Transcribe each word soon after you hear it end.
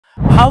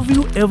Have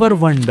you ever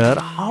wondered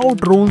how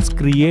drones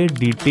create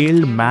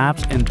detailed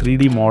maps and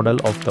 3D model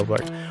of the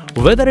world?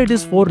 Whether it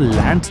is for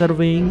land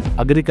surveying,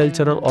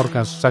 agricultural or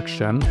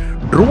construction,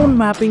 drone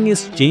mapping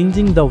is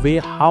changing the way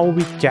how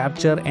we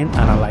capture and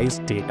analyze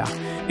data.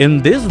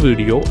 In this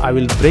video, I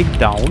will break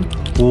down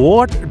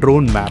what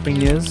drone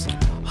mapping is,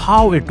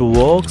 how it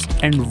works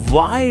and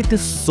why it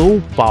is so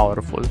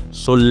powerful.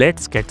 So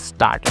let's get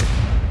started.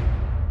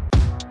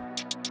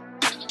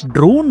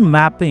 Drone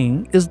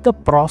mapping is the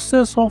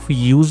process of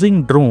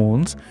using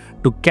drones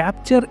to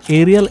capture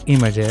aerial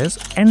images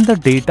and the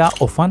data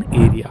of an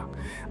area.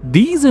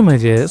 These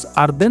images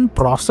are then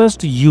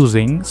processed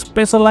using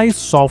specialized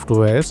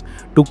softwares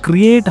to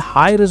create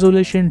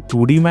high-resolution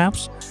 2D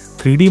maps,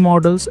 3D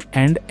models,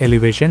 and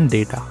elevation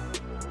data.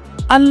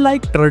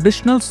 Unlike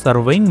traditional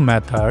surveying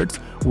methods,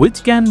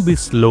 which can be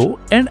slow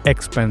and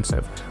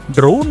expensive,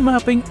 drone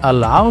mapping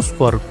allows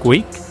for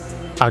quick,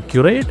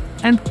 accurate,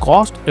 and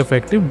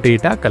cost-effective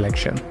data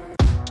collection.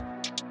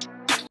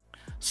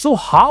 So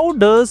how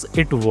does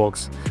it work?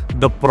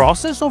 The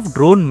process of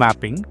drone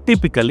mapping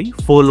typically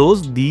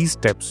follows these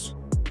steps.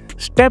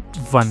 Step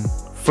 1.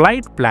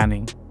 Flight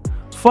planning.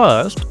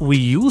 First, we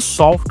use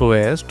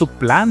softwares to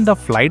plan the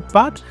flight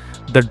path.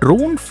 The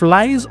drone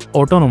flies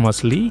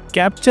autonomously,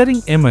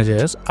 capturing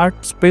images at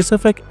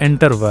specific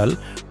interval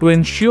to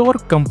ensure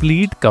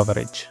complete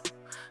coverage.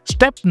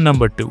 Step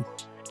number 2.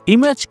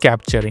 Image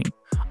capturing.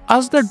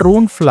 As the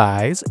drone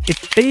flies, it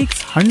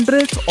takes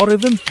hundreds or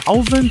even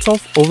thousands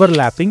of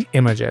overlapping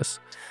images.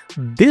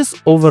 This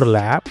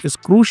overlap is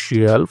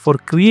crucial for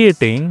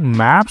creating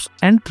maps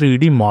and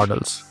 3D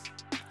models.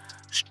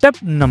 Step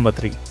number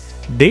 3.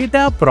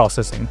 Data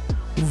processing.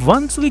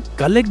 Once we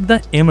collect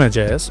the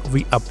images,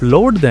 we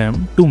upload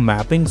them to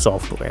mapping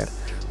software.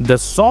 The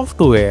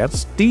software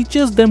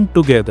stitches them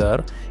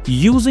together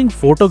using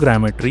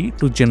photogrammetry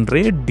to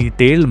generate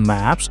detailed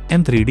maps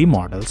and 3D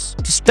models.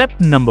 Step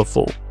number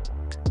 4.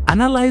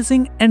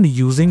 Analyzing and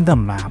using the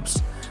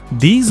maps.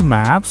 These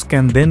maps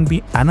can then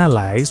be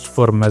analyzed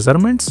for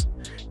measurements,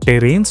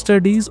 terrain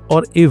studies,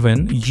 or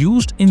even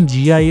used in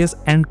GIS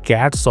and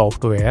CAD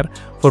software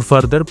for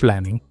further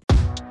planning.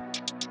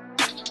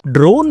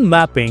 Drone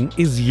mapping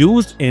is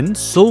used in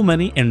so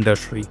many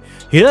industries.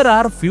 Here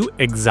are a few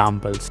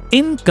examples.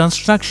 In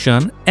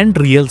construction and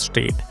real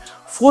estate,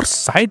 for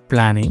site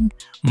planning,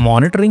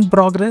 monitoring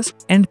progress,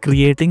 and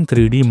creating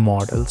 3D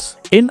models.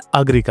 In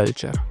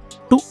agriculture,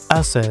 to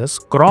assess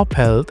crop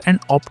health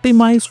and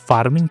optimize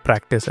farming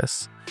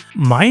practices.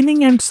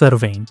 Mining and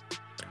surveying,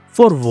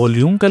 for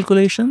volume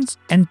calculations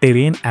and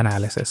terrain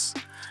analysis.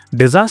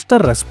 Disaster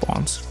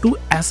response, to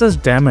assess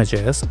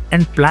damages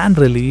and plan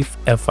relief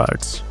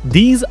efforts.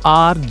 These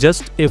are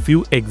just a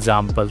few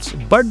examples,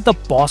 but the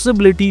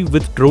possibility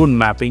with drone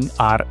mapping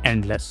are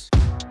endless.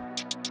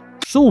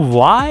 So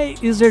why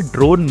is a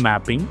drone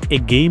mapping a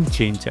game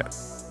changer?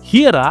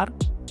 Here are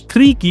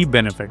 3 key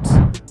benefits.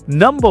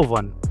 Number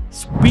 1.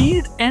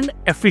 Speed and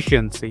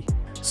efficiency.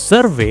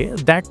 Survey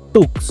that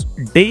took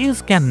days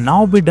can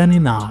now be done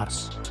in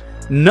hours.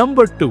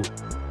 Number 2.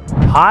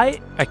 High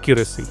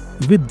accuracy.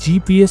 With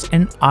GPS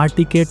and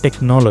RTK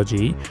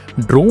technology,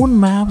 drone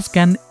maps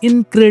can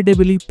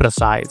incredibly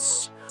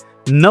precise.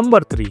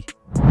 Number 3.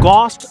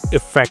 Cost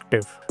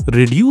effective.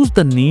 Reduce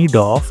the need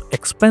of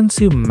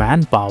expensive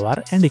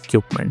manpower and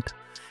equipment.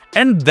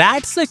 And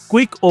that's a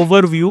quick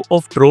overview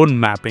of drone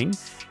mapping.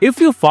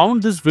 If you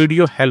found this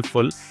video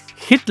helpful,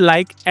 hit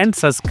like and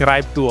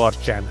subscribe to our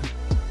channel.